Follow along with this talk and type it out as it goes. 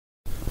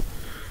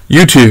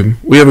YouTube,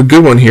 we have a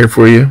good one here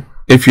for you.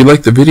 If you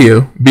like the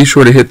video, be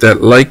sure to hit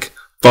that like,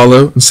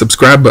 follow, and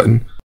subscribe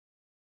button.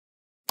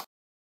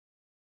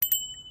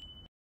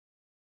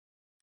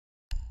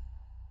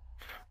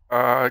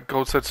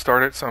 Gold said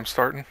start it, so I'm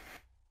starting.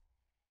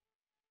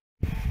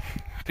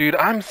 Dude,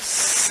 I'm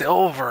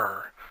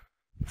silver.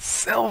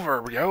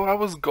 Silver, yo. I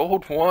was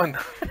gold 1.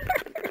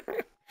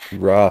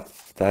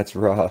 Rough. That's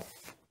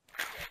rough.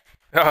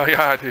 Oh,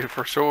 yeah, dude,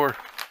 for sure.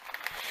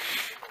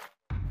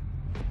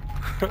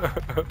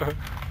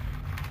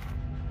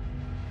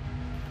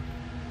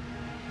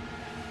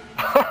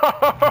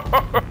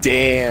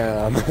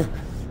 Damn.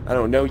 I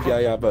don't know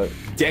Yaya, but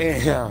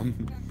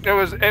damn.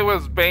 It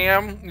was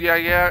Bam,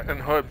 yeah,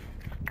 and Hood.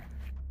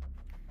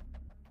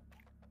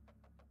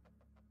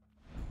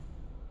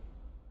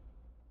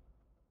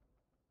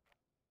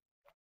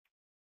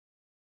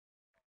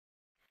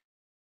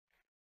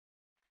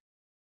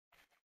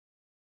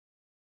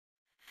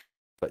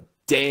 But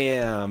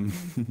damn.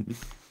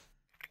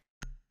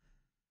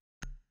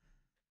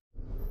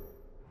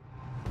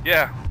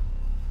 Yeah.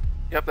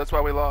 Yep, that's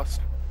why we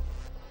lost.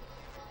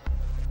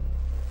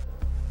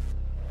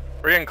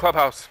 We're in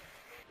Clubhouse.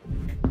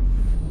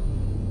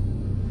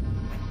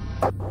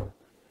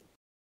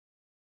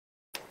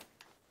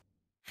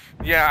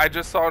 Yeah, I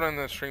just saw it in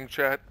the stream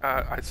chat.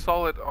 I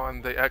saw it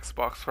on the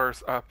Xbox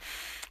first,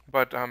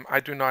 but I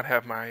do not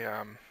have my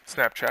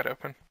Snapchat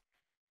open.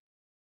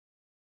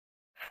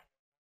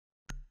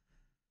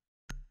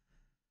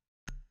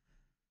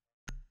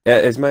 Yeah,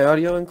 is my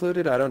audio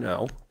included? I don't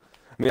know.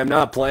 I mean, I'm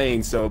not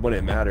playing, so it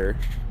wouldn't matter.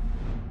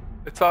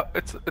 It's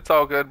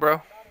all good,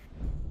 bro.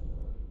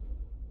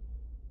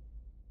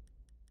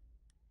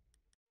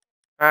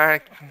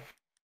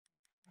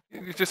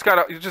 You just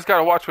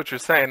gotta watch what you're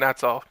saying.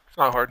 That's all. It's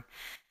not hard.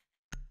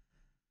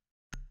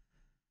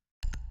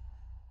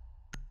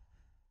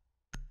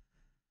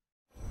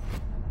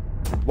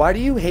 Why do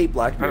you hate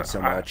Blackbeard so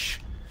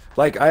much?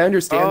 Like, I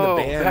understand the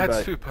ban,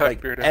 but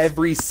like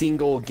every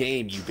single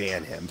game you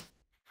ban him.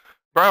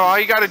 Bro, all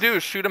you gotta do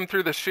is shoot him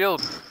through the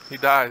shield. He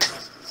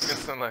dies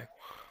instantly.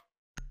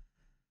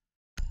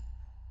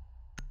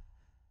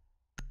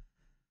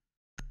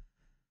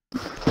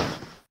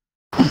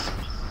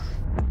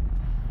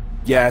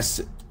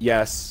 Yes,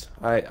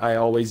 I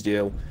always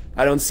do.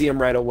 I don't see him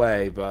right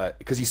away, but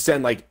because you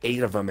send like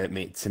 8 of them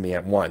to me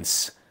at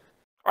once.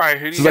 All right,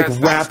 who do you guys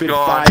like rapid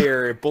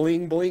fire,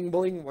 bling, bling,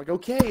 bling. Like,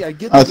 okay, I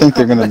get. I think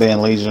they're gonna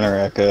ban Legion or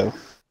Echo.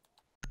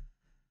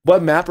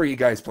 What map are you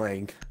guys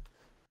playing?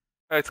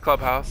 It's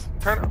Clubhouse.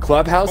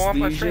 Clubhouse,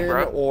 Legion,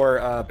 or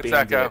it's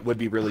Bandit Echo. would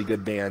be really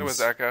good bans. It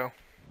was Echo.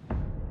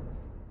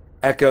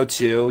 Echo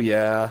 2,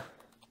 yeah.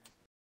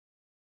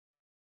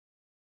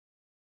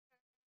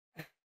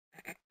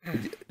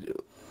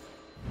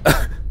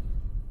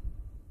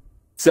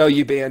 So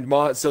you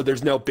banned so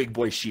there's no big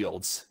boy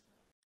shields.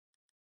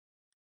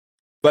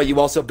 But you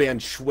also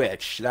banned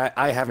Twitch.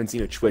 I haven't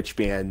seen a Twitch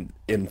ban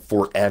in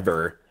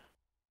forever.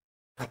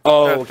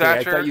 Oh, okay.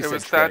 Thatcher, I thought you said it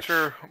was Twitch.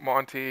 Thatcher,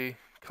 Monty,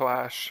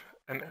 Clash,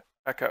 and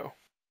Echo.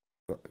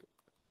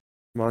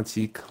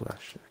 Monty,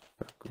 Clash,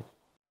 Echo.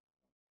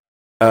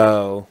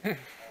 Oh.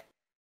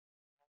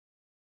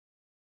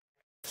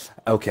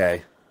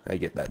 Okay. I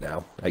get that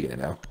now. I get it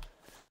now.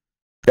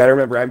 Gotta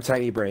remember, I'm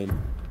tiny brain.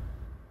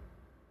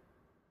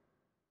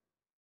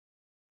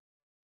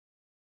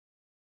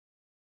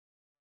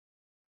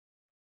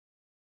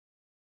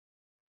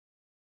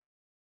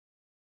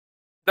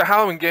 The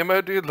Halloween game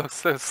mode, dude, looks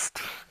so.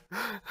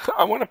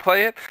 I want to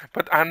play it,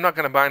 but I'm not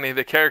gonna buy any of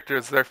the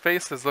characters. Their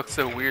faces look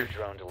so weird.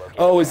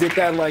 Oh, is it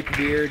that like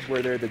weird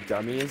where they're the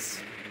dummies?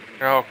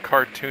 They're all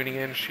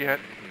cartoony and shit.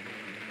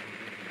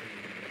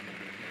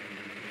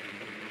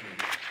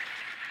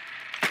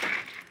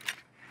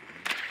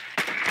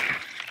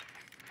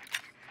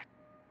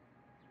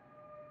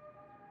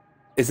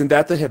 Isn't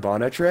that the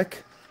Hibana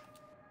trick?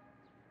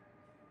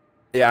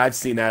 Yeah, I've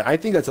seen that. I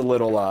think that's a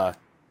little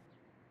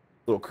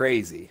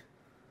crazy.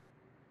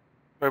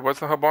 Wait, what's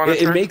the Hibana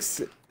trick? It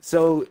makes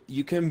so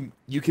you can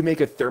make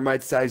a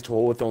thermite-sized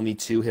hole with only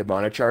 2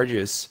 Hibana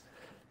charges.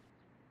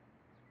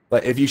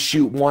 But if you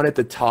shoot one at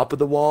the top of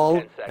the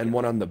wall and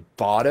one on the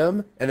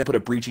bottom, and then put a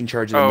breaching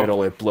charge in the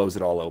middle, it blows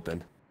it all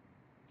open.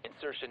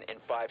 Insertion in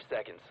 5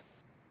 seconds.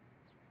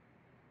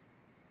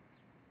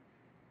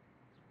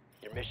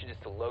 Your mission is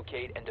to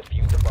locate and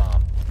defuse the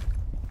bomb.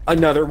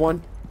 Another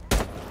one.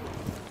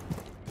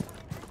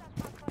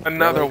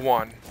 Another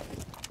one.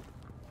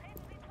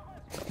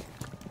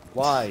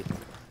 Why?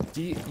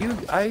 Do you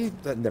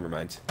never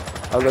mind.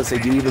 I was gonna say,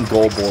 do you even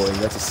goal bowling?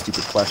 That's a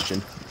stupid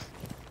question.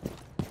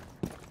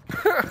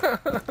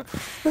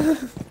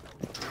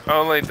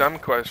 Only dumb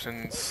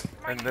questions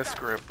in this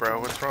group, bro.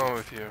 What's wrong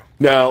with you?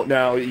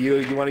 No,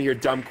 you want to hear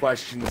dumb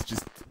questions,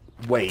 just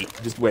wait.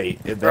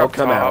 They'll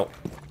come out.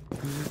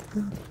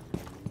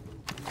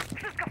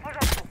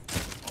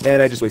 And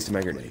I just wasted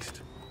my grenade.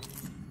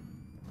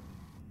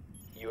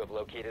 You have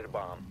located a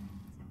bomb.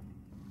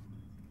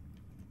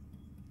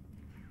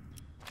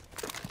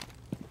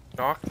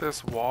 Knock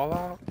this wall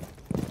out?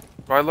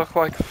 Do I look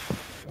like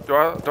Do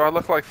I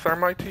look like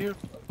Thermite to you?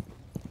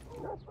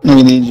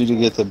 We need you to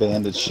get the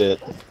bandit shit.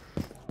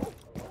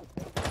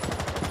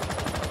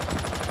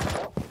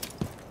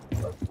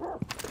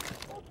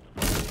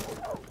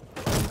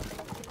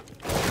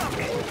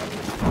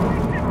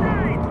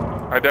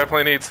 I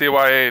definitely need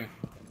CYA.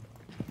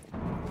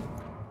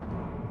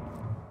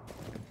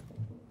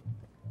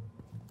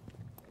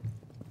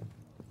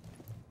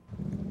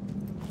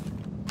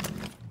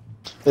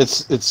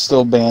 It's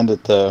still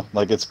bandit though.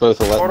 Like it's both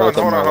Hold on, both of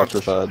them hold are on,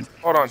 electrified.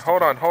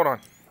 Hold on.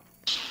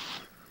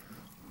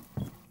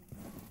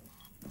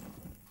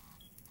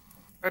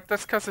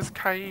 That's because it's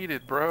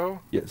Kaided, bro.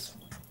 Yes.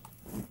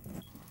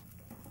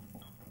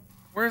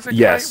 Where's the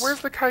Yes. Where's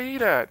the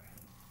Kaid at?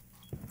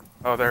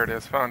 Oh, there it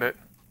is. Found it.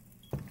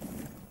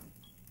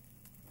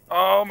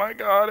 Oh my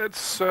god, it's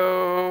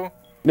so...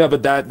 No,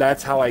 but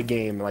that's how I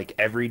game, like,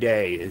 every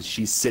day, is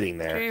she's sitting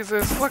there.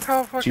 Jesus, look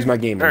how fucking... She's my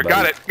gaming There, buddy.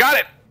 got it! Got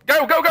it!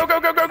 Go!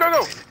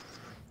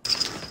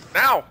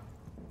 Now!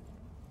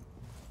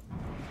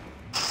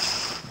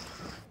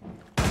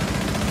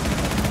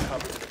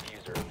 Cover the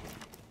diffuser.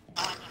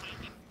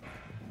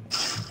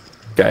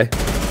 Okay.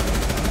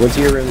 Once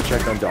you really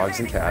check on dogs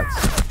and cats.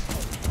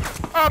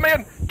 Oh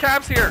man!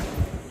 Cav's here!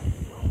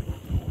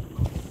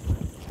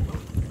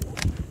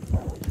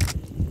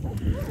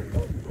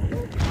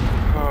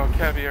 Oh,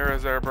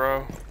 Caviera's there,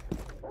 bro.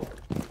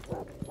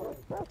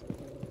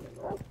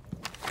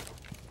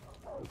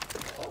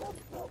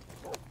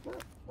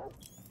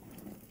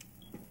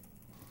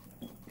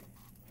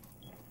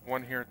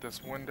 One here at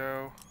this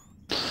window.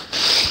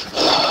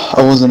 I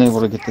wasn't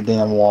able to get the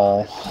damn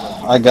wall.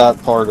 I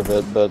got part of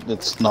it, but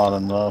it's not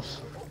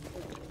enough.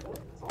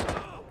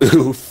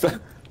 Oof.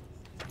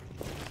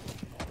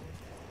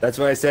 That's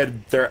why I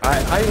said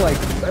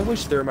I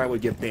wish Thermite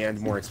would get banned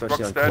more, especially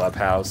on Rook's dead.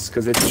 Clubhouse,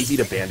 because it's easy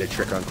to ban a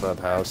trick on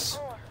Clubhouse.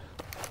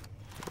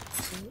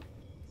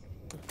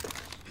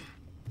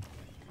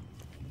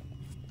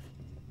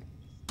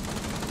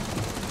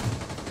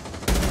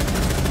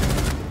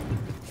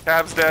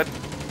 Cav's dead.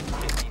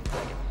 15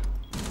 seconds.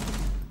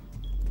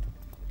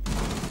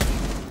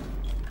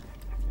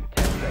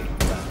 10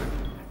 seconds left.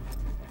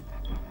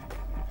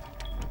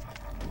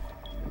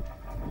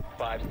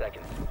 5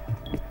 seconds.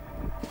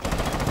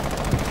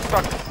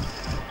 Stuck.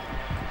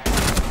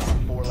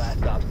 4 last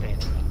stop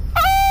standing.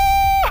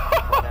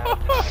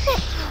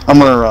 I'm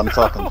gonna run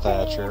fucking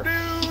Thatcher.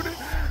 Dude!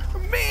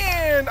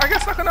 Man! I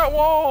got stuck on that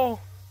wall!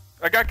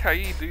 I got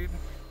Kaid, dude.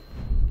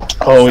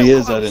 Oh, he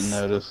is. I didn't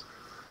notice.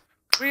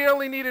 We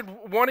only needed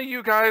one of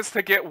you guys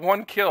to get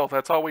one kill.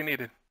 That's all we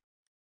needed.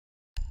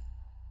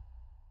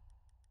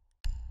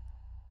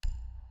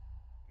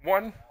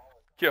 One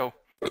kill.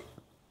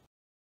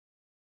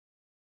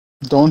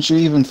 Don't you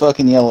even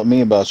fucking yell at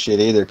me about shit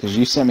either, because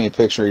you sent me a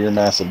picture of your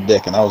massive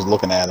dick and I was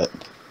looking at it.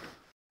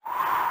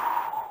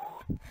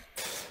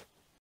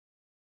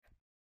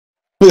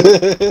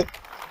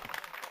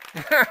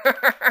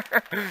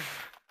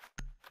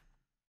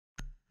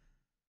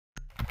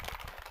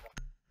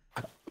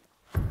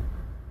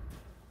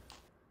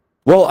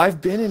 Well,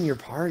 I've been in your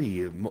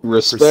party.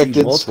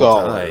 Respected multiple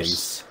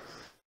scholars. times.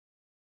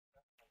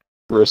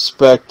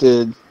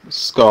 Respected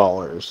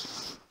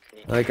scholars.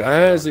 Like,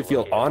 I honestly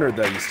feel honored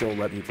that you still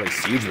let me play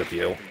Siege with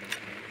you.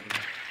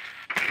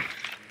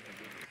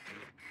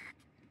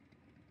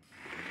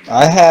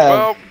 I have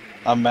Well,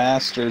 a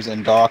master's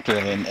and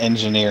doctorate in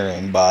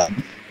engineering, but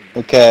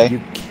okay. You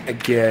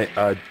can't get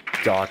a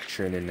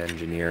doctrine in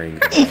engineering.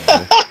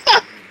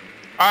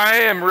 I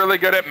am really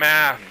good at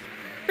math.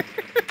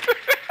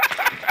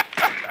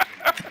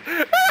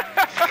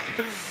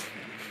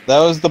 That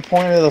was the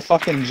point of the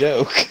fucking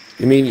joke.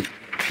 I mean,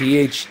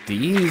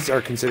 PhDs are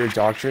considered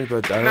doctrines,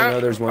 but I don't No. know.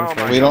 There's one. Oh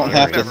for my We don't God,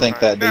 have to never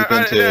think mind. that deep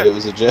into Yeah, it. It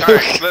was a joke.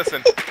 Alright,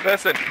 listen.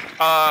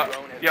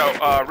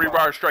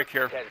 Rewire strike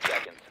here. 10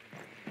 seconds.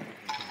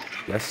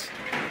 Yes.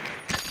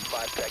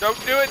 5 seconds. Don't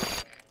do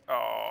it!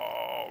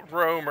 Oh,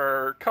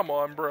 Romer, come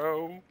on,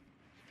 bro.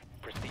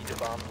 Proceed to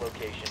bomb's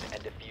location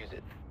and defuse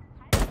it.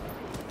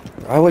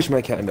 I wish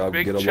my cat and dog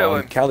Big would get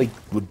along. chillin'. Callie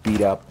would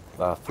beat up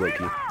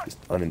Floki just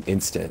on an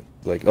instant.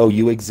 Like, oh,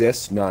 you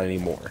exist? Not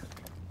anymore.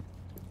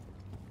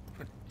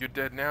 You're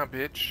dead now,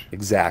 bitch.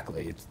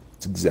 Exactly.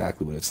 It's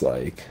exactly what it's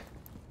like.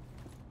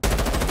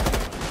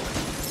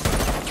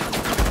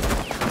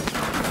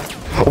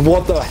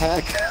 What the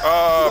heck?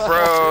 Oh,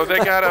 bro,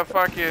 they got a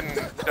fucking...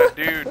 The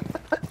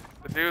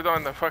dude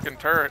on the fucking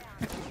turret.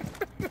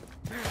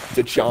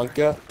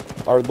 Tachanka,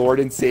 our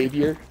Lord and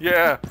Savior.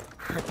 Yeah.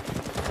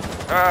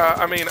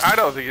 I mean, I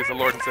don't think he's a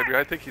Lord and Savior.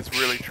 I think he's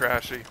really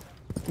trashy.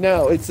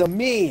 No, it's a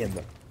meme.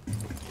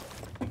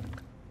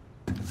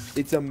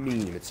 It's a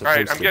meme. It's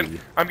supposed Alright, to be.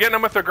 I'm getting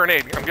him with a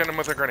grenade.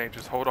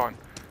 Just hold on.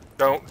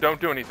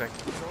 Don't do anything.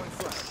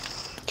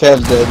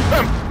 Kev's dead.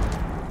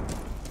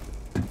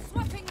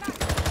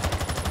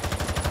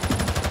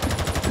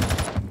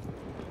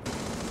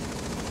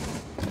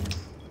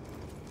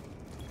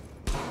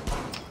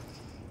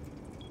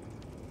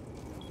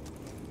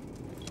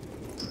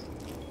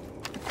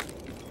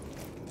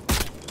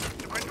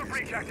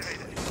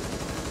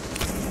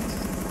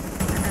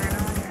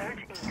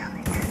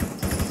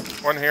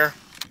 One here.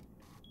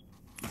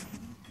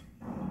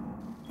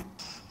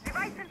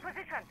 Device in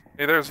position.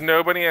 Hey, there's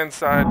nobody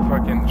inside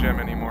fucking gym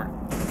anymore.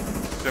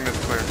 Gym is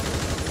clear.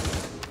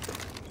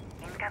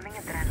 Incoming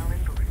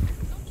adrenaline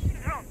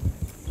boost. Drone.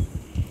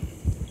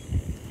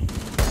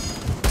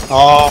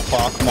 Oh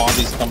fuck,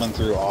 Monty's coming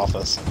through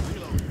office.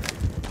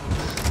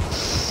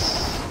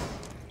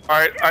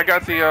 Alright, I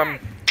got the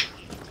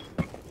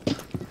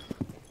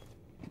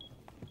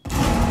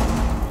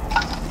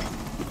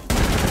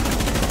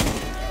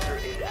User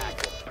is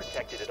active.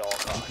 Protected at all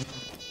costs.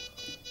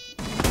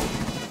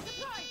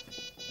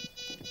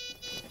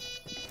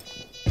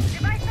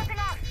 Device setting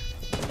off.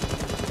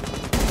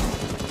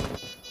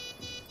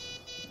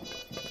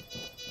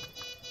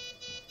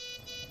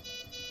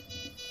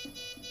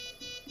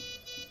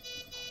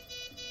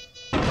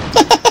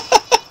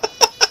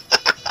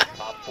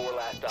 Op 4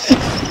 last op.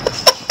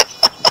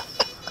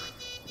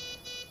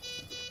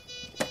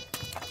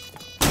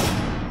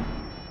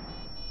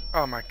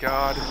 oh my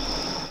god.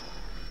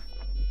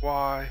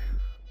 Why?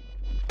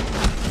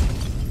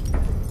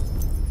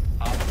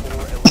 Op 4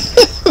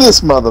 eliminated.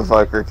 This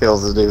motherfucker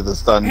kills the dude with a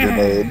stun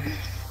grenade.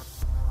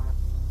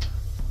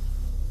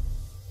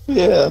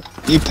 Yeah,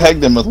 you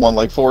pegged him with one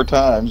like 4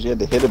 times. You had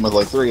to hit him with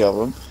like 3 of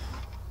them.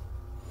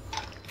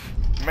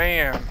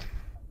 Man.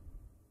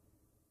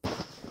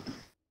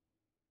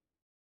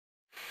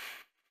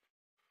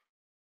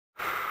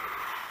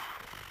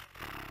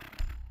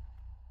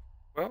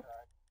 Well,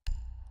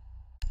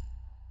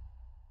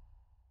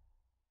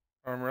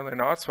 I'm really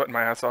not sweating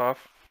my ass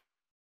off.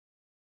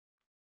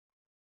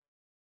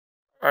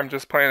 I'm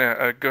just playing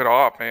a good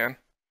op, man.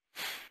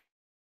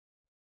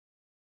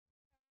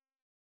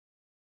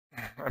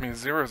 I mean,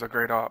 Zero's a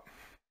great op.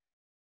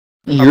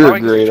 I You're a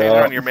like you great changed it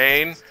op. on your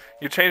main.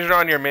 You changed it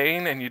on your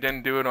main, and you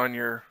didn't do it on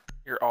your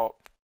alt.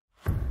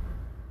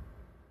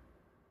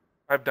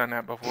 I've done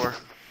that before.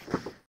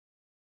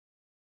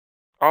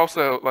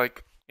 Also,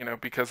 like, you know,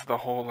 because of the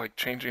whole like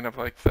changing of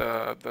like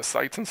the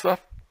sights and stuff.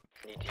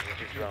 Need to use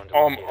your drone to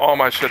locate All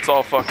my shit's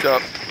all fucked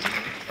up.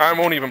 I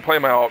won't even play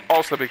my alt.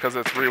 Also because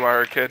it's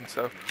Rewire Kid,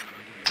 so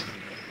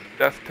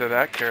death to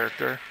that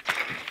character.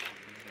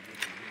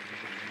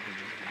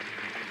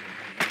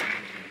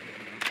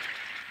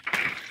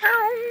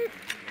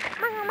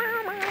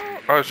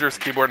 Oh, is yours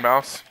keyboard and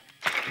mouse?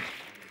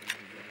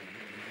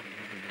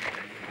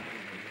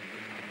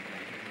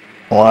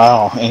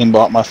 Wow,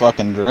 aimbot my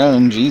fucking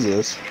drone,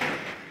 Jesus.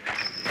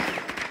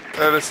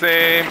 They're the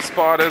same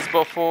spot as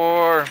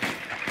before.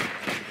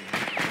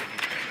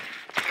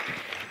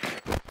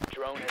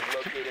 Drone has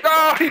located.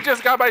 Oh, he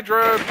just got my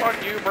drone.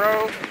 Fuck you,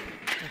 bro.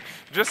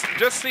 Just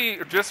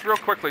real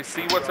quickly,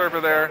 see what's over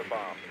there. The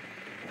bomb.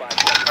 5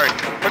 seconds. All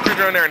right, put your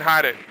drone there and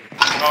hide it.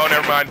 Oh,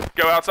 never mind.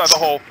 Go outside the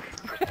hole.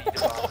 Proceed to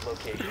bomb's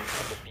location and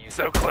defuse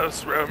So it.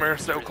 close, Romer.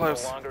 So There's no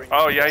close. longer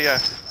Oh yeah.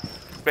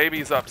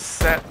 Baby's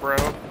upset, bro.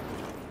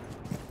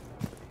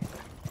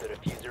 The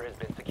diffuser has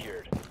been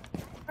secured.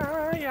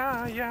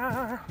 Ah,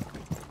 yeah.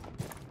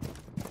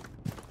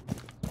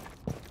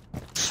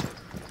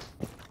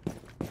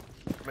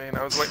 Man,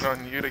 I was waiting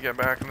on you to get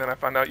back, and then I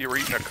found out you were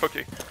eating a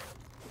cookie.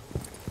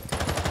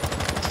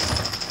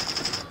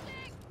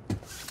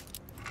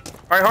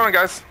 Alright, hold on,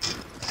 guys.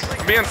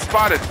 I'm being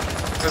spotted.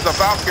 There's a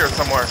Valk here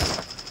somewhere.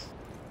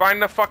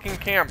 Find the fucking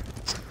cam.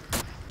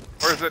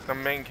 Or is it the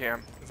main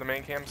cam? Is the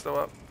main cam still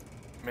up?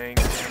 Main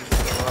cam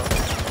still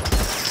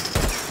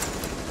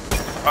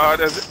up.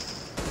 Does it...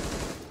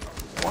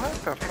 What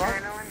the fuck?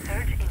 Adrenaline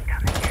surge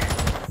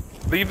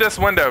incoming. Leave this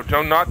window.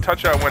 Do not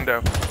touch that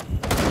window.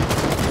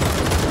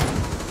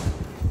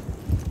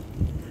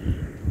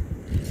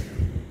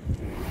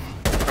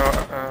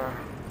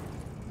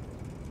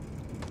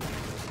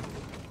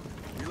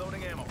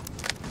 Reloading ammo.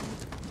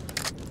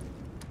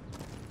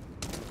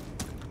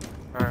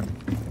 Alright.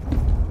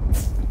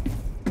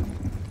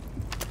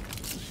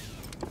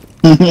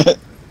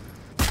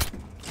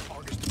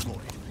 Argus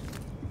deployed.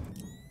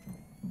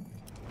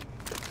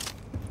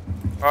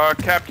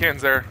 Cap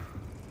can's there.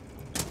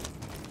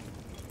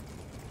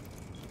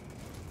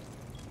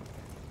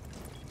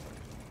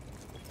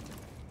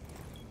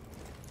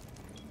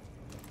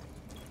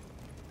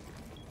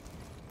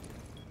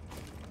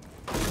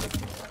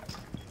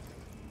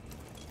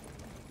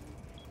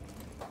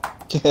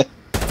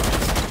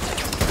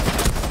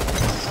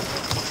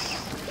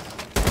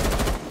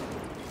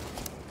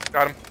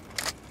 Got him.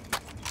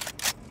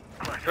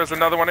 There's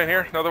another one in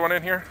here. Another one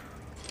in here.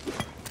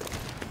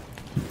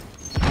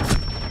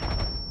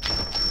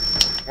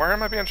 Where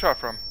am I being shot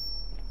from?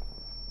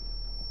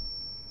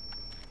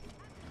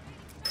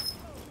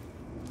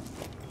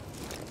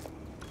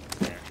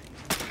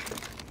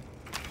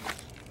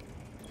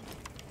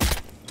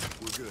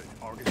 We're good.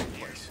 Argus in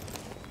place.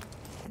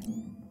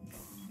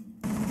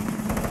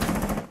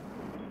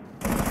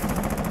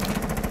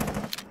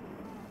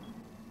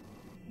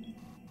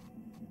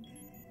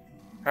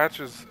 Hatch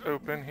is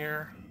open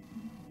here.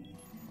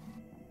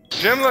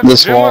 Gym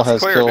This wall looks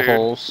has clear, still dude.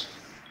 holes.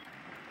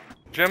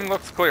 Gym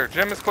looks clear.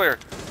 Gym is clear.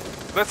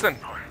 Listen,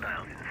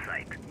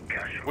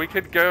 we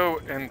could go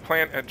and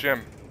plant at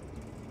gym.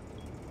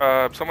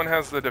 Someone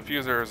has the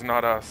diffuser, it's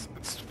not us.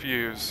 It's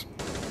Fuse.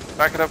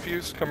 Back it up,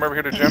 Fuse. Come over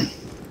here to Jim.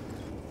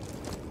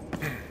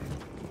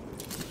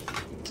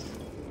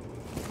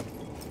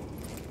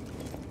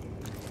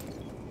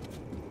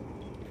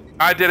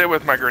 I did it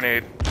with my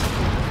grenade.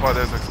 That's why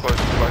those explosive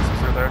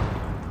devices are there.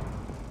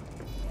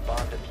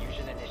 Bomb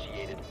diffusion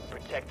initiated.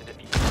 Protect the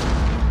diffuser.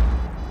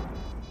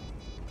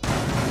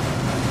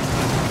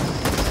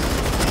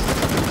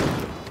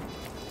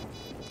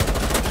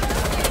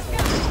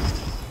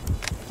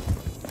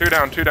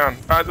 Two down.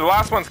 The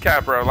last one's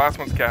cap, bro. Last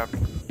one's cap.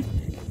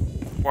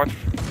 Watch.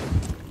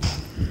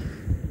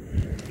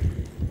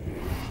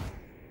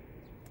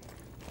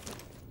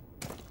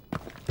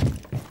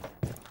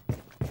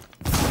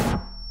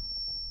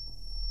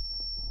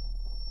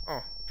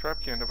 Oh,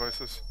 trap can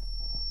devices.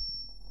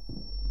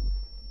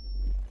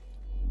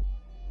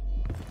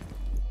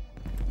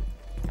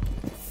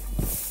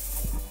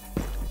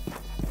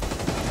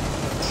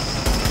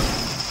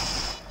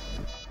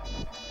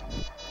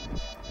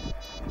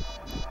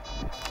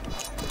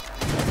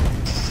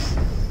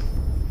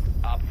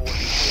 Op 4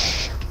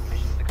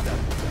 mission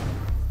successful.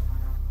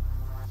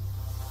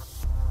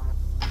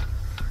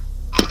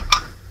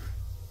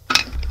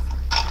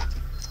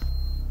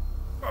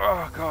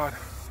 Oh god.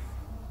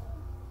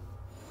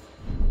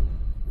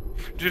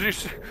 Did you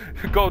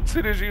Gold, as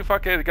soon as you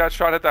fucking got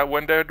shot at that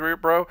window,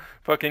 bro,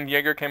 fucking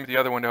Jaeger came to the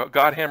other window,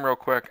 got him real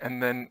quick,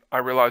 and then I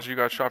realized you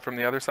got shot from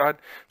the other side,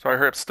 so I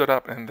heard stood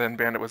up, and then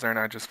Bandit was there, and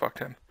I just fucked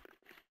him.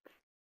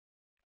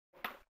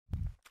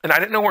 And I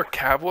didn't know where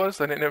Cav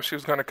was. I didn't know if she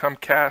was gonna come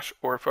cash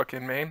or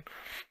fucking main.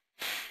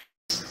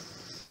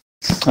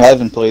 I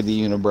haven't played the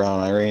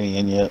Unibrow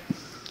Iranian yet.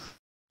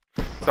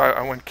 So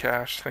I went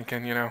cash,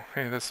 thinking, you know,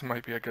 hey, this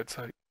might be a good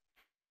site.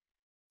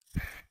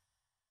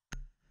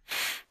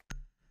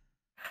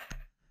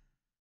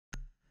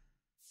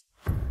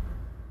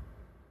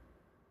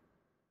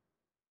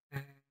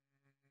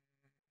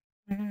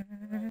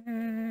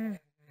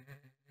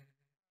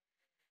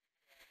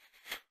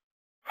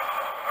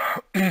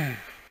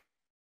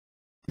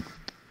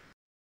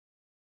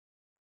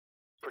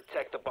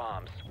 Protect the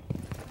bombs.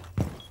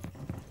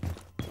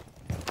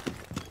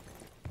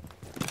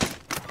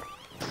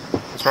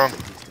 What's wrong?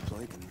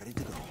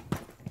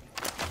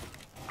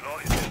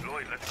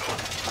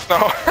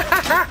 No.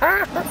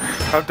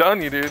 I'm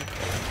done, you dude.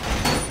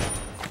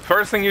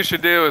 First thing you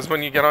should do is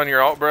when you get on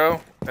your alt, bro,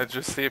 is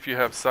just see if you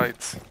have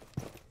sights.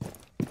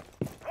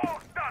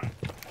 Wall's done.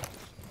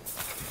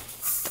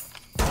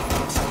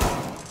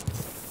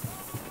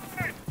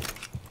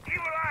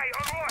 Evil eye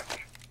on watch.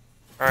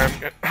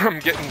 I'm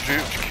getting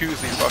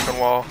jacuzzi fucking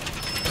wall.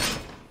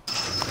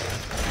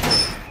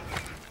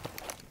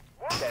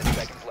 10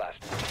 seconds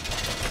left.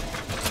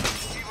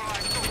 Evil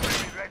eye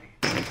totally ready.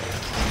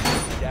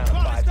 Down to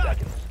 5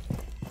 seconds.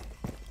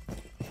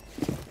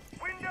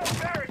 Window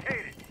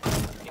barricaded.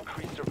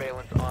 Increased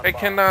surveillance on Hey,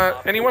 can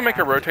bombs. anyone make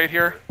a rotate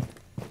here?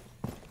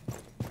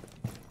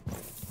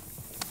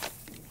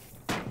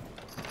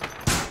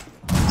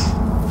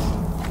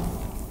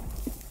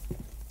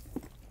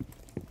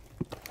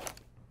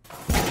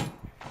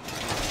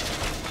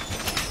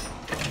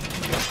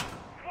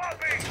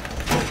 Swapping.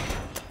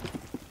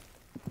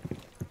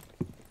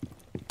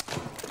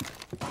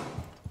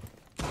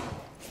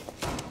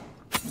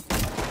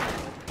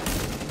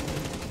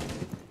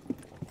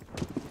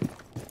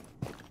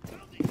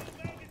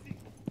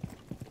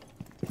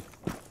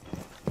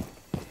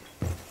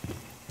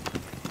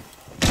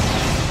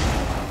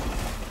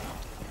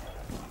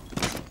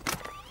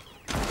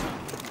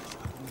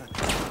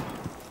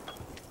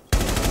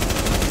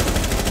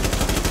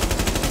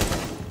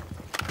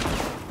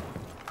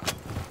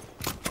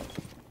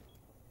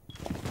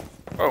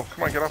 Oh,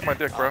 come on, get off my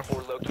dick, bro. Op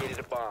 4 located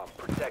a bomb.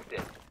 Protect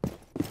it.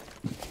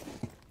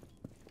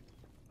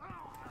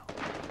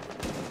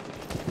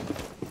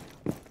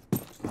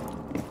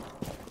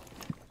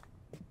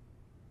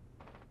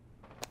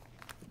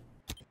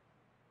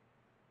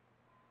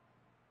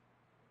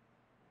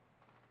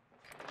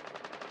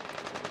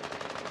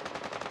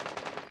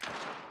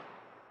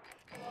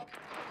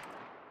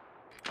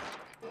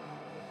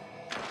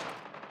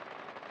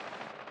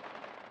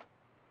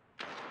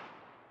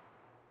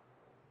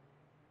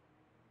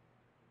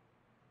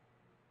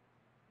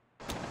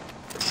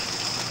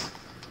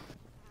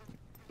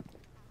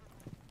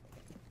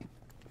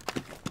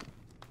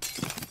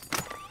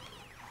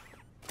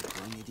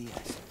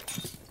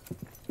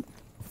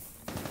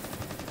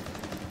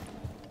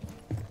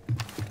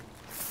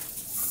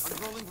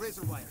 Unrolling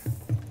razor wire.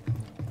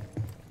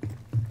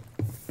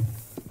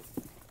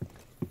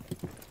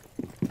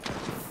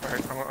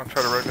 Alright, I'll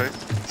try to rotate.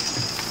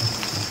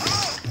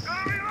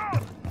 Gonna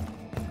reload.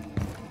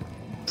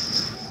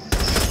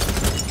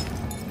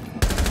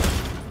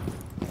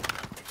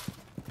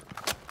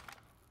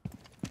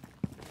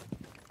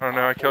 I don't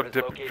know, I Op 4 killed has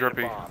Dip located a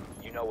Drippy. bomb.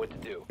 You know what to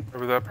do.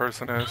 Whoever that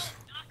person is.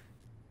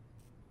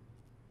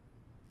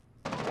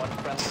 One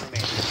friendly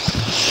remaining.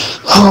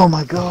 Oh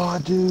my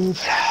god, dude.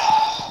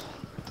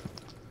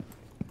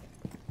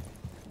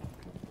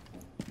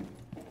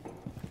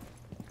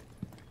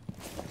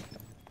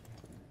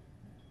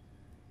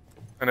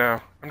 I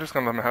know. I'm just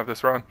gonna let him have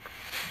this run.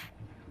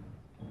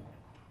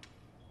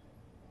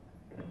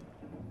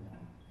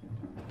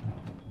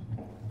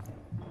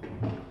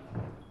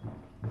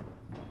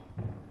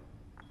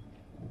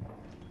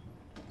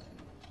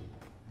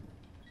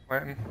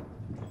 Planting.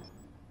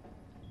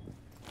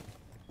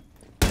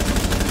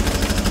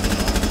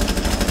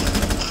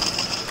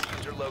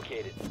 User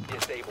located.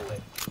 Disable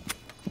it.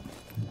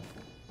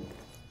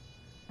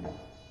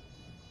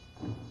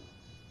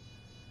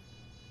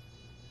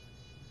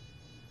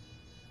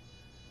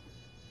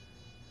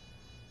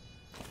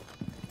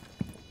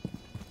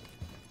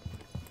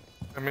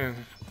 I mean,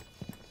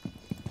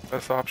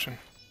 best option.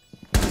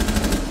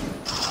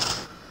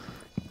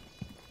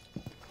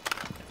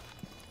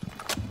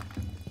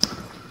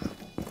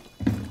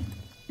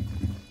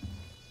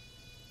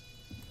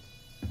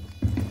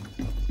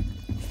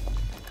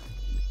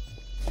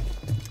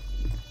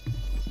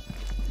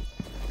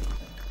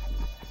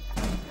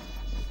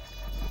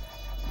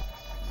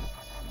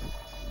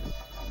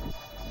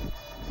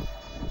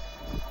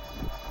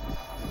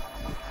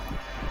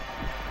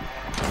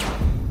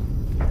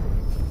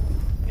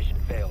 Mission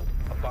failed.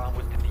 A bomb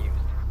was defused.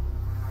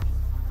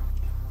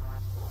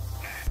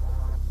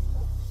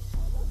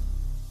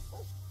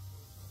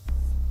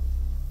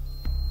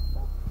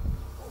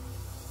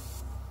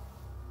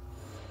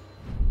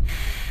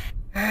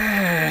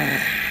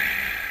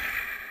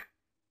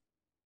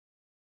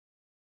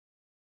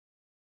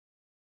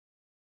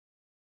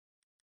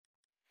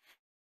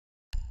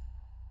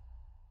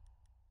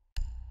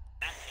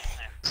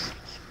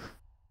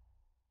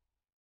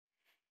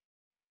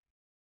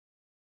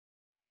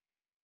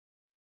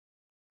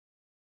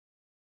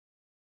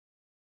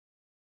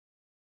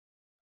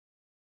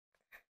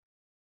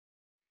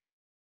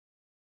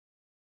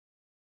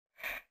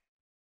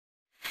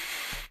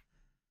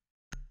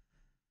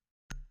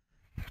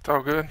 It's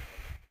all good.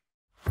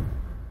 Oh,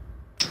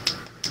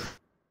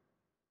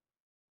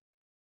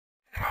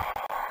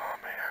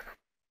 man.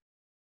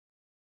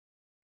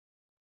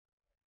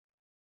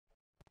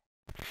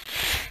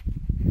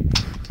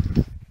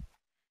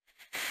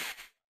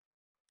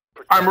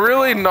 I'm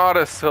really not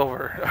a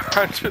silver.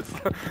 I just,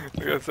 like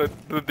I said,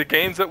 the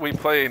games that we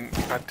played,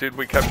 dude,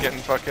 we kept getting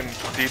fucking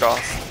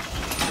DDoS.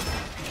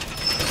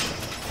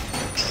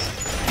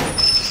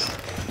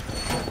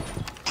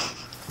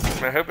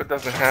 I hope it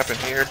doesn't happen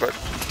here, but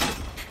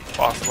it's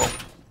possible.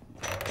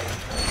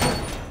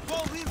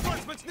 Full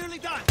reinforcements nearly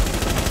done.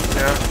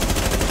 Yeah.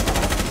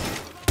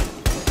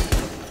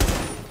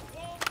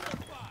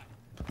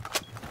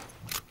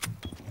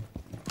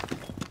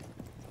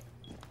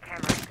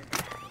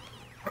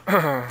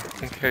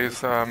 In case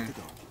someone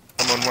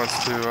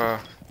wants to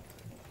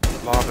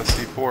lava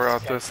C4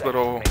 out this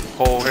little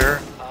hole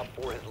here. Op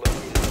 4 has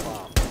located a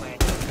bomb. Plan your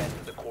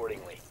defenses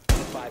accordingly.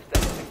 5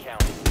 seconds and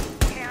counting.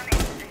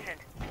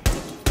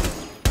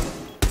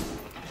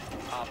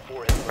 Op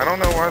 4 has I don't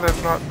know why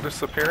that's not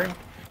disappearing.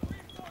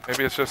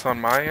 Maybe it's just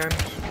on my end.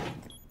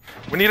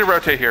 We need to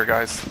rotate here,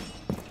 guys.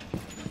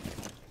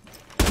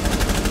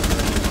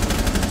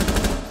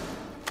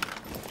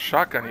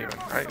 Shotgun even.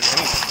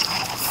 Anything.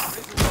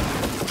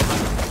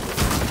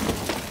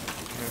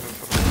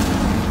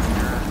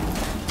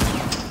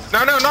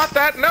 No, no, not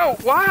that. No,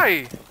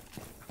 why?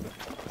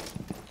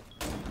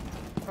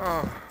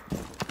 Oh.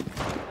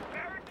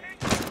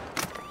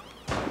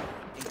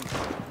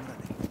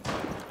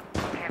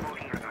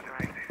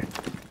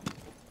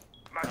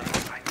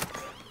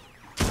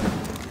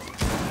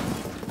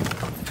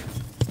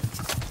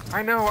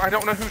 I know, I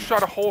don't know who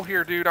shot a hole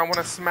here, dude. I want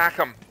to smack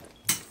him.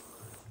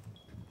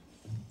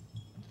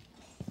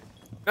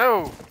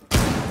 No.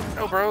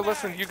 No, bro,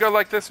 listen, you go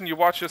like this and you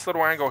watch this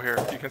little angle here.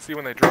 You can see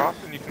when they drop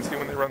and you can see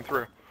when they run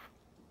through.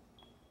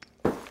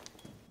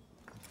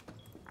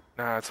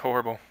 Nah, it's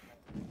horrible.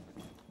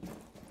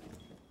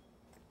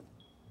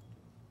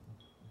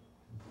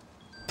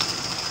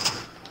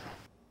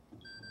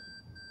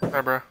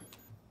 Hi, bro.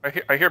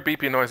 I hear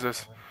beepy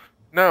noises.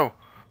 No.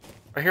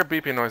 I hear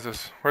beepy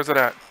noises. Where's it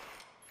at?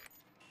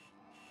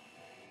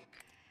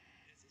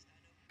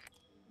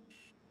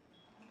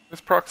 Whose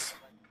prox?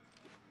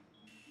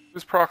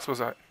 Whose prox was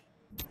that?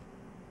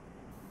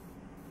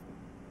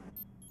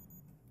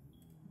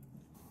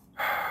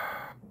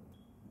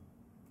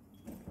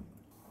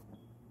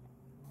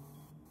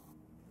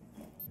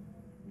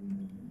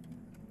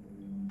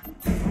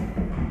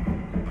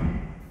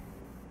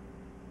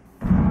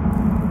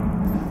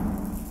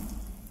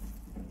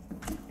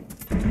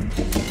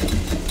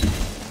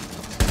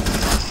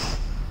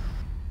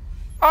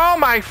 Oh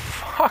my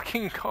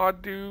fucking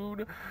god,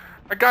 dude.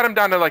 I got him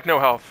down to like no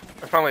health.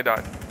 I finally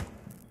died.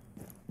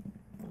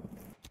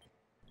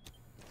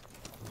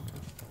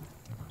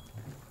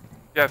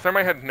 Yeah,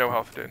 Thermite had no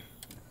health, dude.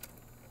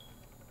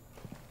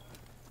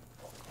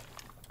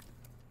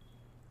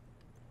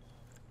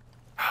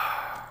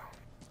 I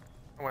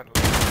went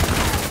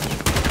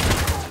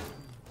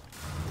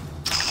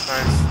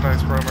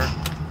nice roamer.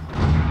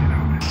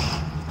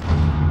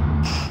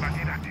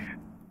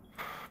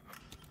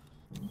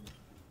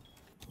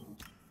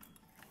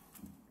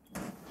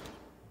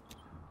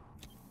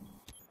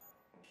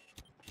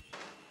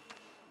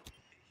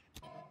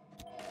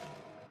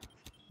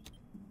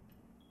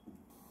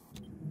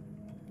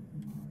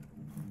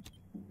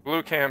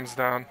 Blue cam's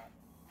down.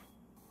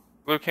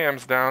 Blue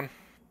cam's down.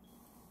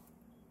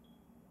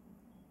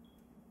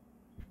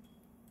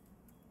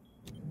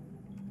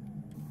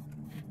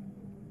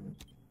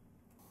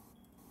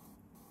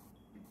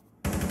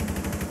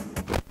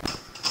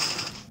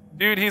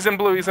 Dude, he's in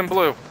blue. He's in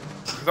blue.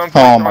 He's on,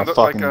 Oh on my the,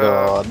 fucking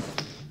god.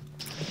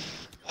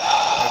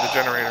 The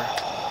generator.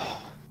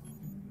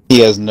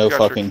 He has no You got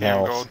your fucking cam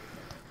health. gold.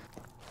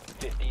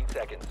 15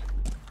 seconds.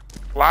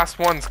 Last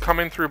one's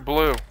coming through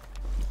blue.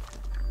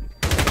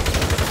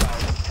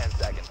 10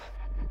 seconds.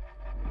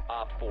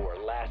 Op 4,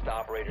 last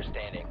operator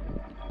standing.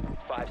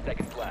 5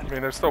 seconds I left.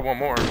 mean, there's still one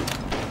more.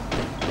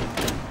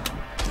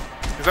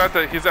 He's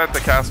at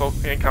the castle.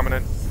 He ain't coming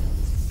in.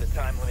 The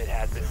time limit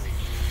has been reached.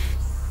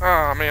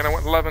 Oh man, I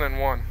went 11 and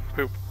 1.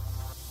 Poop.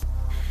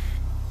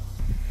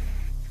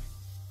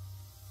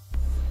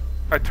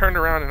 I turned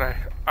around and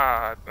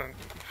I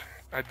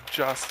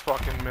just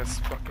fucking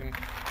missed fucking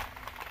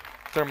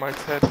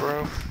Thermite's head,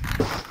 bro.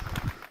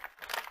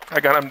 I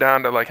got him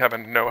down to like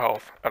having no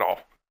health at all.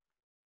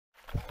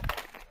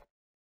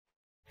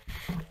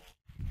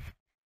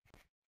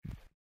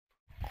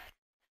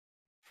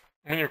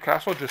 I mean, your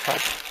castle just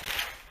helped.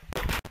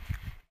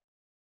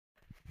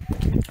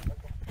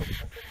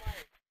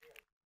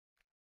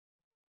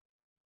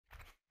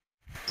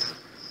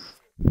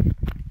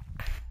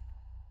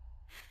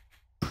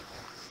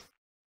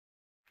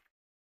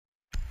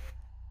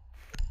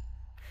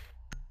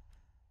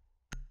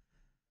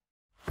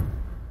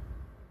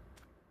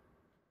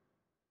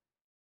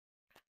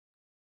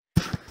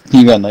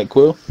 You got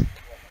NyQuil?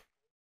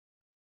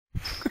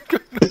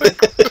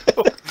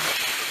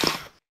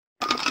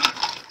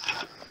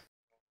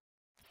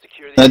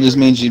 Secure the That just area.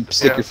 means you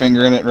stick Yeah. your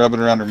finger in it and rub it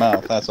around your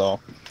mouth, that's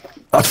all.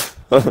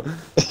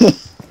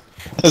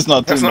 It's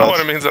not too That's much. not what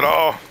it means at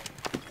all.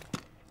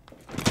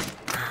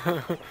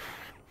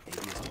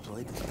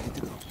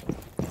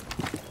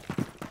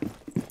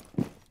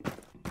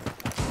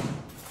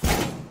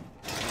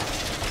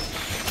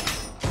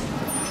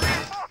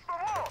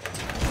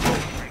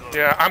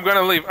 Yeah, I'm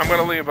gonna leave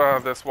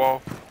this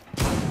wall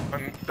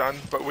undone,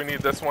 but we need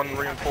this one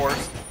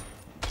reinforced.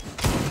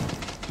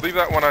 Leave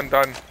that one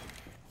undone.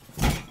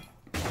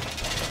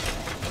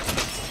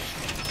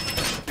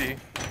 D.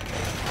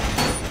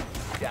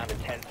 Down to 10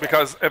 seconds.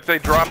 Because if they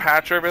drop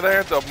hatch over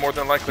there, they'll more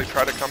than likely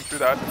try to come through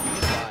that.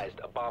 Advised,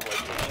 a bomb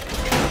location.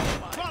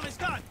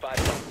 5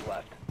 seconds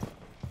left.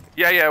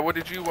 Yeah, what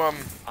did you,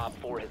 Op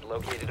 4 has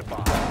located a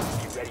bomb. Be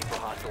ready for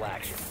hostile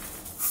action.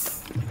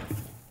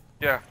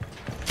 yeah.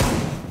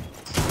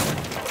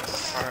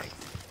 Alright.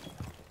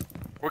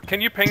 Well,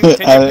 can you ping, I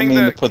didn't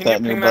mean to put that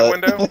in your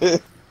window?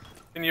 butt.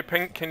 Can you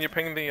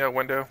ping the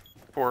window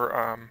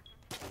for,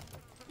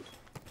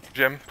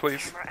 Jim,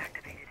 please?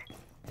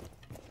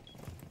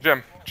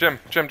 Jim.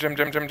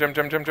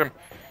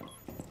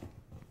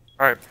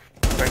 Alright,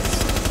 thanks.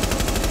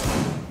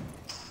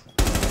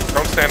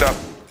 Don't stand up.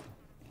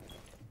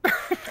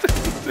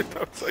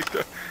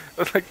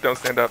 That's like, don't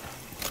stand up.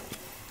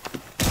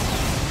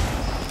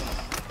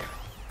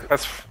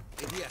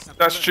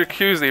 That's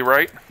jacuzzi,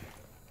 right?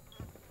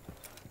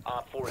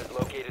 Op 4 has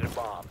located a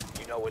bomb.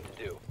 You know what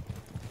to do.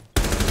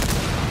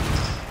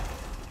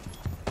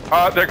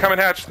 They're coming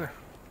hatch.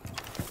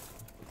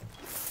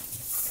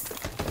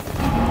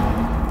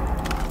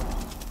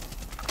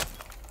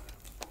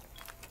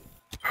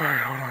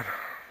 Alright, hold on.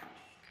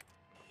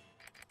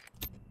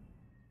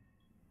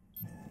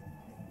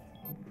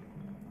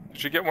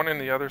 Did you get one in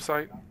the other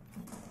site?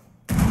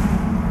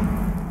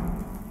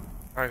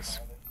 Nice.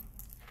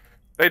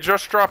 They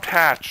just dropped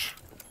hatch.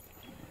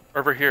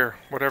 Over here.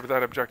 Whatever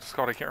that object is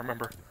called, I can't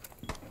remember.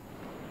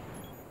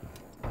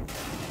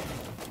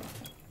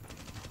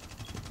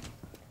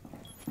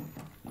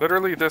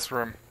 Literally this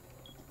room.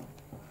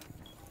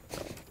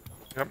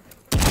 Yep.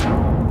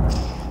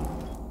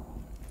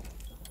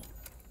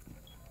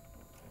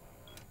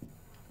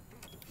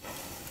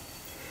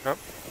 Yep.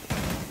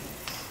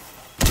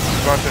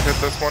 About to hit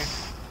this one.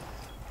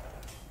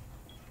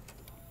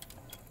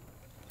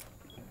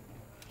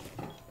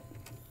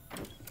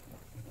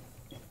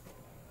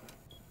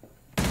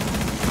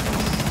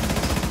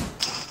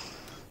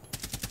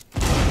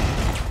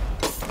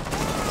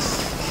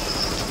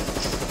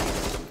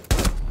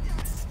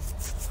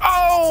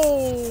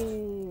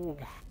 Oh!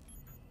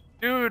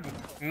 Dude,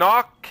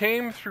 knock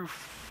came through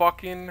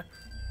fucking...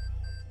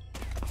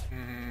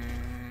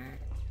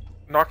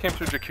 knock came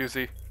through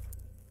jacuzzi.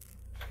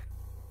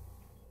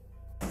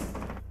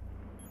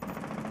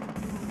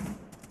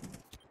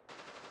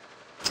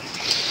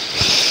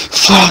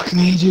 Fuck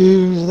me,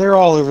 dude. They're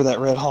all over that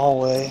red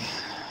hallway.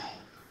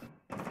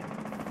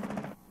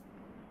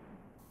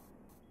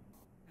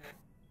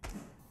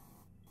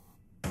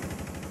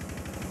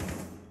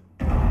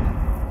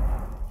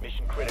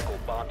 Mission critical.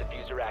 Bomb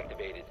diffuser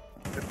activated.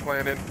 Get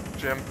planted,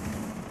 Jim.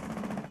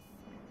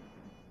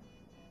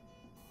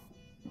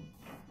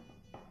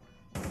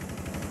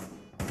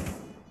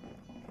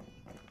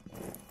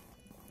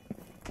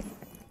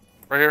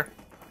 Right here.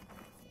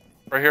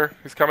 Right here.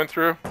 He's coming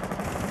through.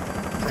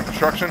 From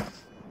construction.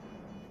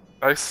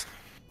 Nice.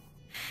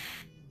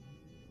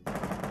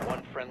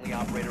 friendly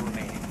operator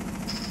remaining.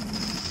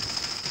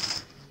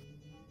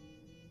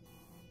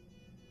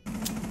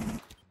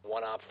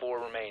 One Op 4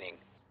 remaining.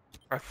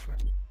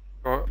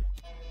 Oh,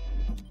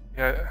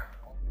 yeah.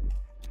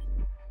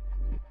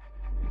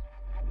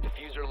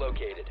 Diffuser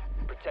located.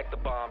 Protect the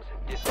bombs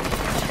and disable.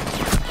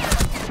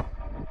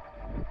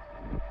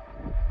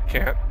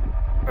 Can't.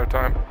 No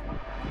time.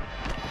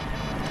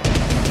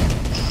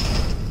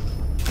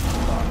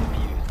 Bomb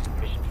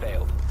defused. Mission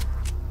failed.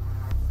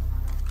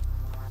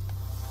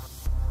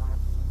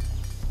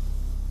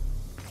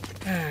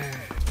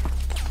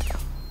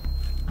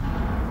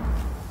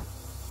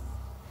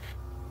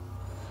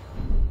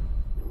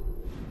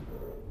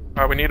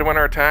 Alright, we need to win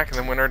our attack and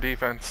then win our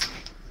defense.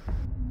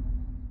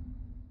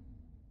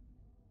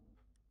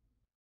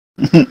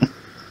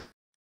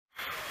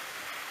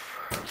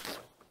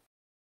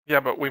 Yeah,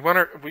 but we won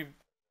our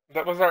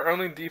that was our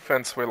only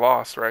defense we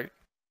lost, right?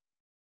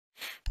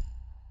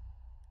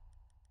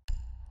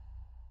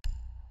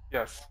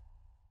 Yes.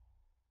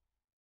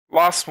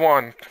 Lost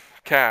one.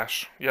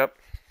 Cash. Yep.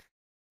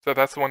 So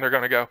that's the one they're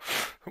gonna go.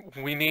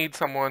 We need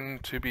someone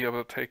to be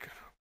able to take.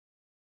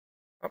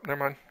 Oh, never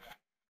mind.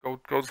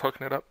 Gold's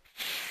hooking it up.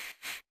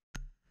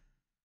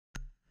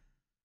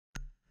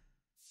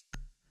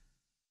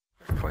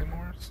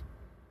 Claymores?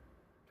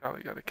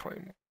 Golly, got a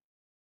claymore.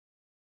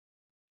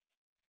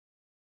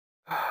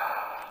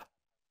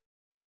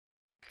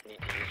 Need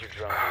to use your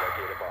drone to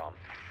locate a bomb.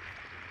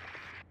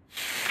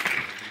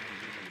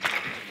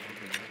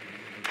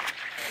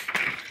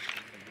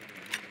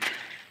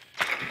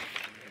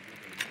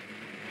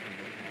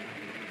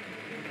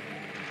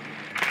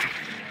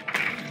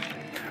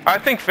 I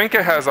think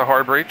Finka has a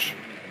hard breach.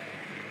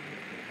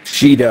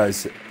 She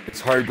does. It's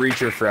hard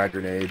breach or frag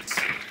grenades.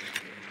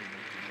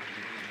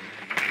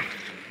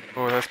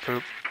 Oh, that's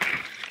poop.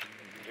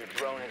 Your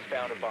drone has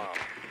found a bomb.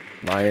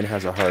 Lion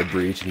has a hard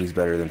breach and he's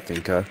better than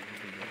Finka.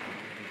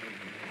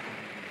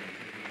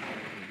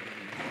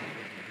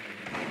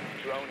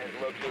 Drone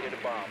has located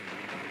a bomb.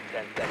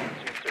 10 seconds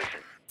to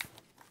insertion.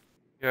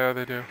 Yeah,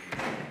 they do.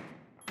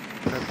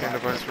 That pin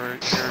device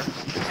right here.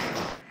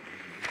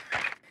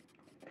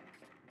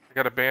 I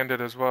got a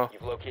bandit as well.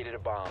 You've located a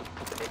bomb.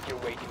 Make your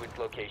way to its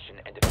location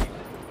and defuse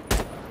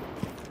it.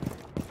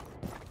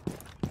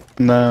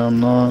 No, I'm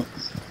not.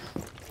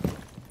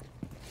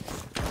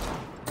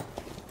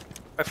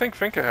 I think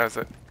Finka has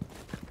it.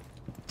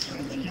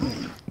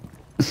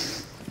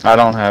 I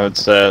don't have it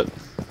set.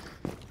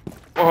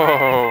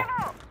 Whoa.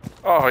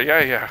 Oh,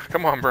 yeah.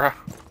 Come on, bro.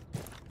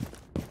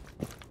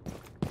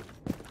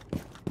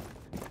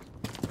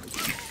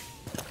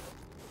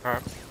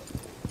 Alright.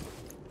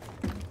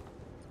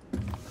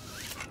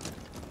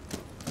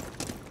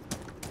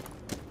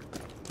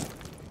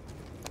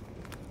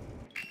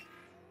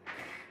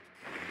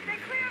 Stay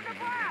clear of the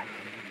blast!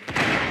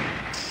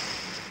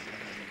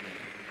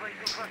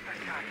 Placing cluster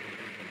shot.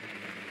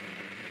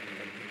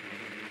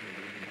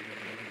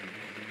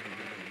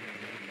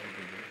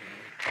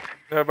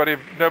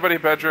 Nobody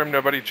bedroom,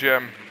 nobody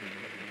gym.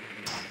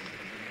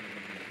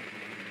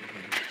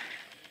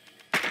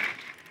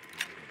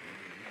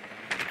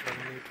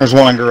 There's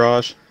one in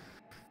garage.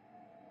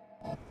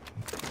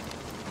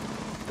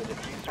 The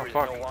diffuser Oh, is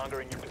fuck. no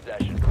longer in your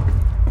possession.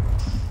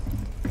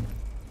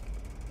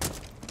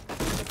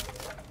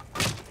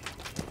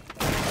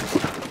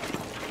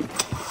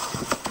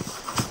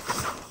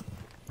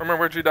 Remember,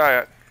 where'd you die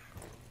at?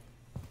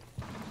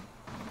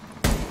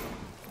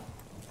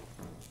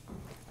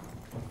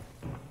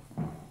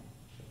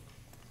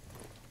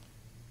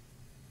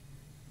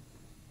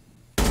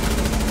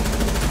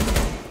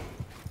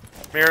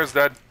 Mirror's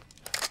dead.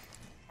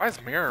 Why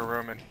is Mirror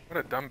roaming? What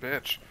a dumb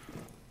bitch.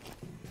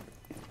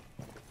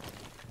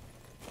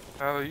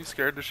 Oh, you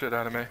scared the shit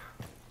out of me.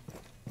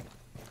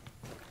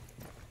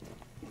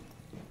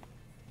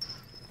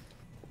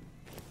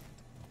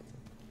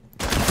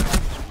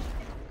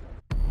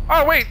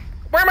 Oh, wait!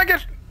 Where am I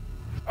getting...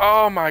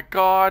 Oh my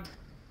god.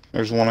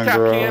 There's one in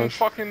Capcan garage.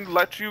 fucking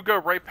let you go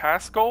right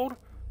past gold?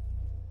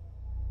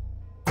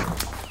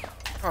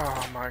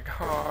 Oh my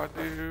god,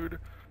 dude.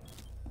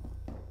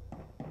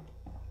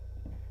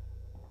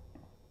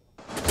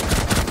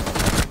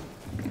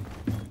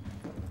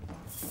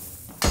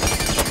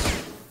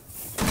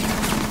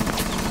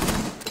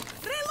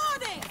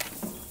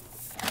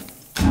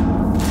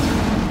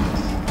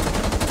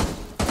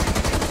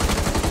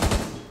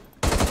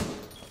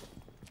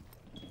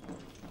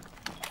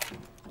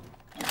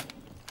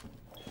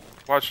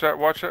 Watch that,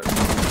 watch that.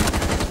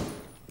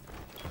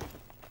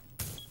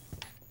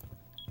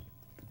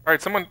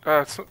 Alright, someone,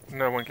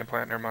 no one can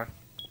plant, never mind.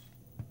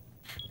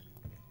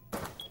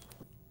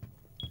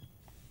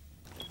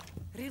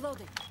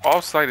 Reloading.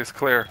 All site is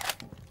clear.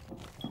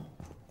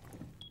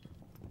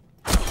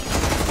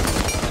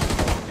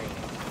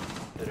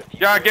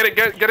 Yeah, get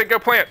it, go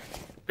plant.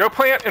 Go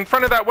plant in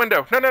front of that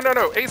window.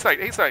 No, A site,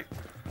 A site.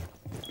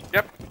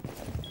 Yep.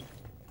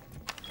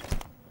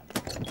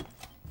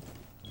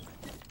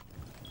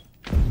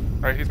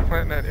 Alright, he's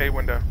planting at A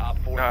window.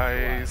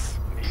 Nice.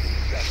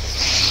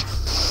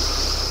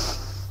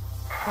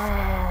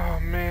 Oh,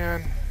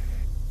 man.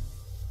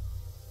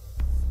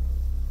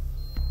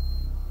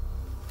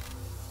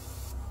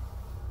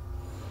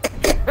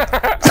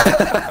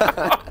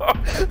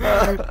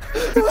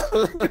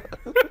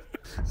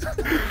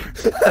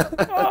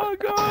 Oh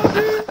god,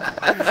 dude.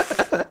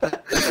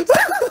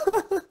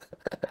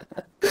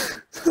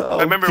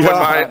 I remember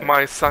when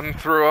my son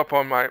threw up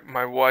on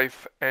my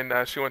wife, and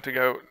she went to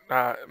go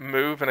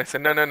move, and I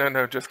said,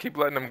 no, just keep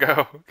letting him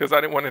go, because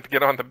I didn't want it to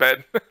get on the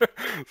bed.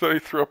 So he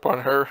threw up on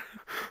her.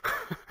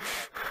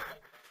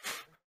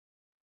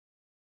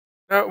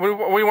 No,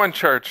 we won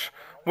church.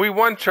 We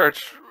won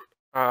church.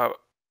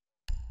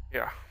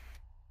 Yeah.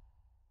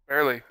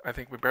 Barely. I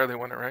think we barely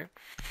won it, right?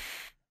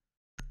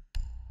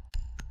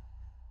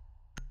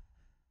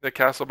 The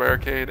castle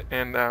barricade,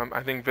 and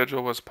I think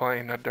Vigil was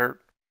playing the dirt.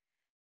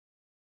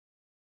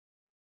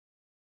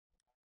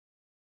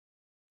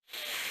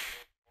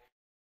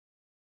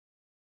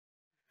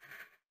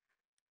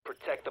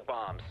 Protect the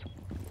bombs.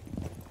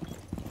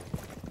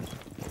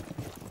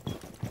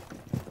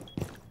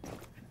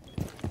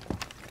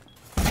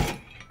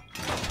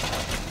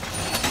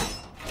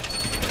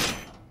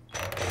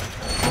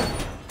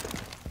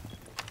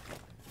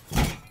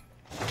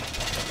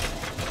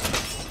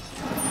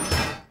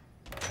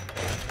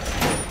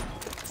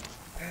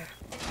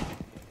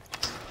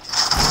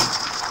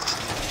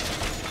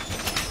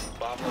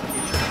 Bomb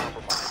location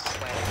compromised.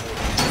 Plan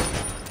accordingly.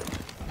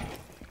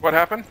 What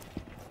happened?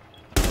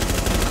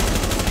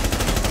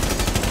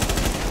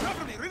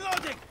 Cover me,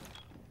 reloading!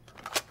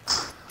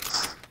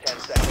 10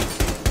 seconds.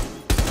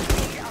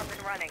 Be up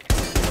and running.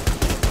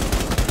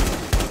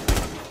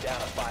 Down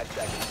to 5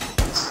 seconds.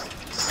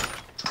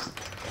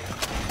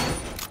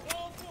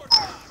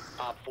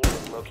 Op 4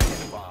 is located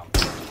the bomb.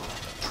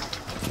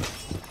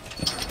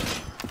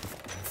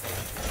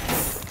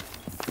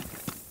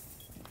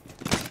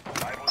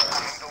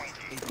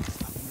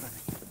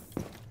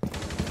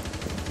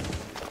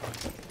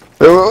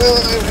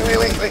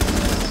 Wait.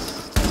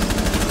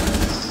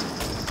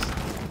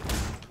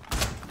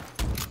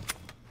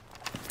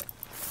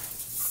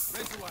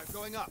 Razor wire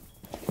going up.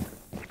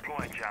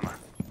 Deploying jammer.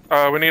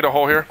 We need a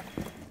hole here.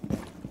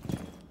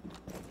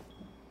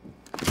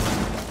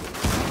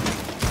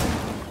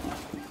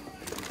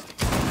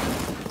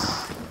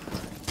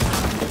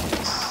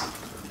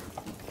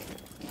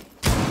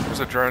 There's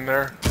a drone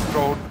there.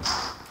 Gold.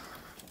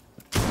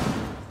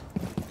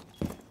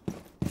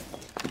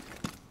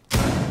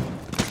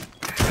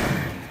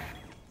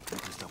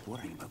 Stop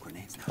worrying about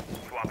grenades now.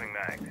 Swapping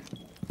mags.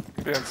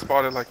 Being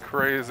spotted like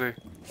crazy.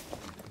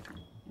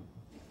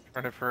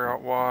 Trying to figure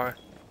out why.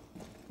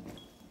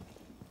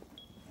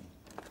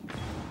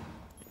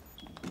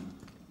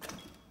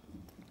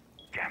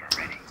 Jammer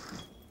ready.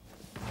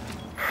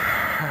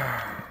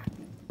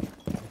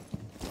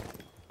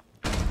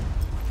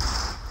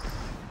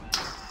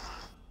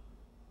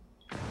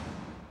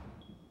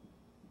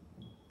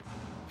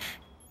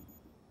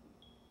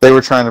 They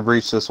were trying to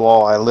breach this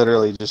wall. I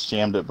literally just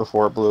jammed it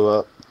before it blew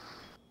up.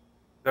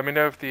 Let me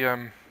know if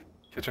the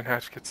kitchen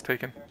hatch gets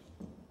taken.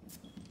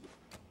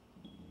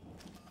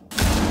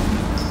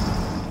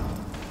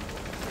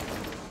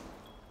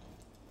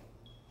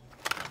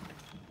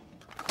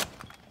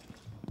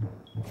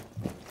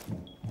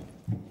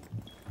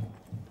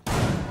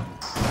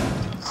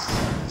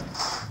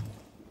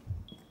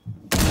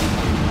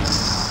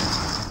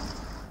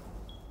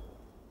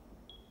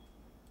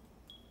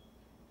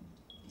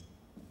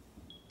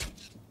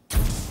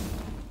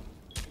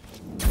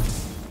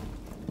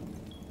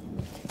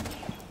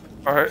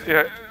 Alright,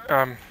 yeah,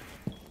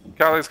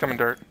 Callie's coming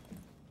dirt.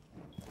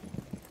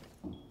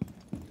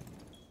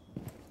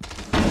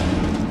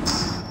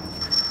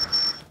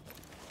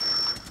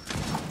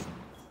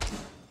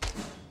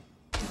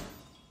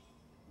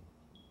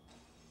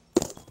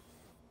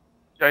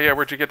 Yeah,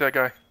 where'd you get that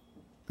guy?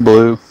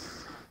 Blue.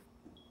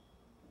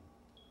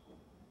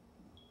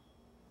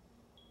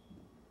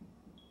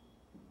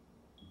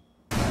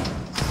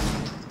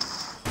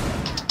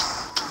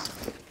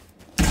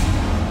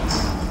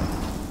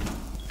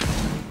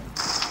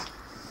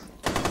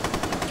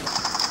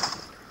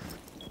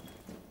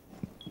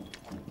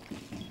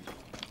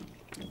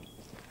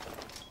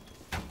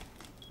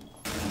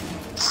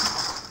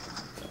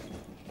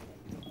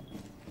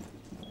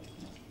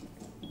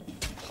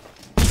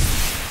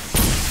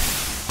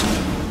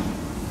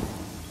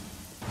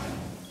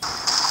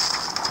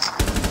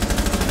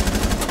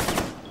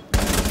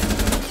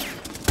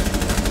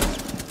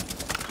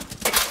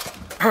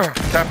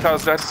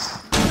 Captow's dead.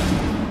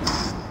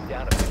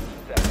 Down to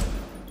 15 seconds.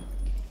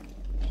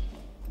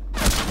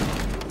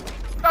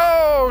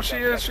 Oh, she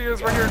is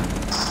right here.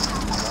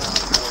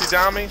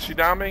 She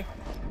downed me.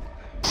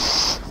 5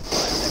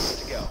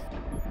 seconds to go.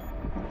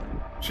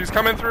 She's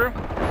coming through.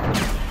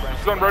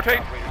 She's on rotate.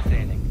 Operator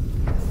standing.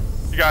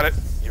 You got it.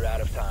 You're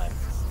out of time.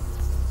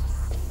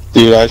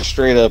 Dude, I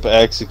straight up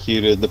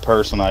executed the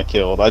person I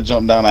killed. I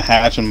jumped down a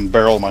hatch and the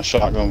barrel of my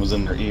shotgun was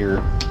in their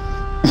ear.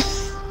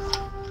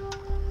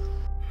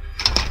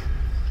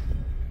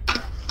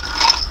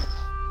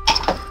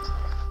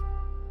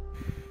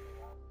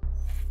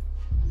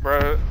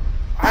 Bro,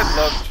 I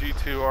love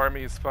G2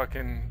 Army's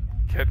fucking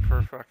kit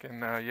for fucking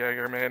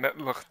Jaeger, man.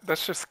 Look,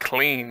 that's just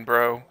clean,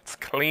 bro. It's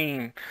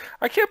clean.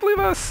 I can't believe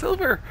I was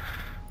silver.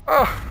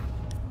 Oh.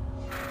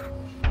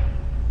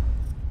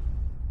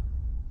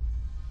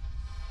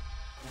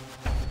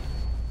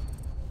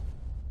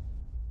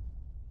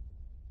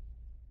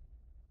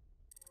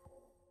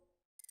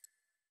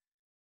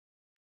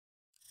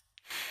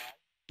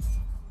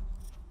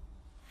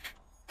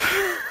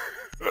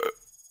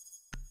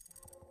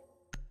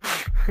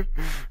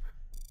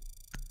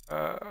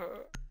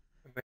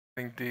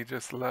 I think D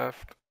just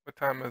left. What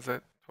time is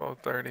it?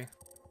 12:30.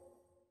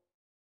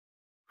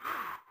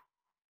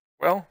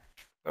 Well,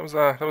 that was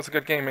a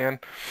good game, man.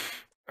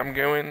 I'm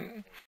going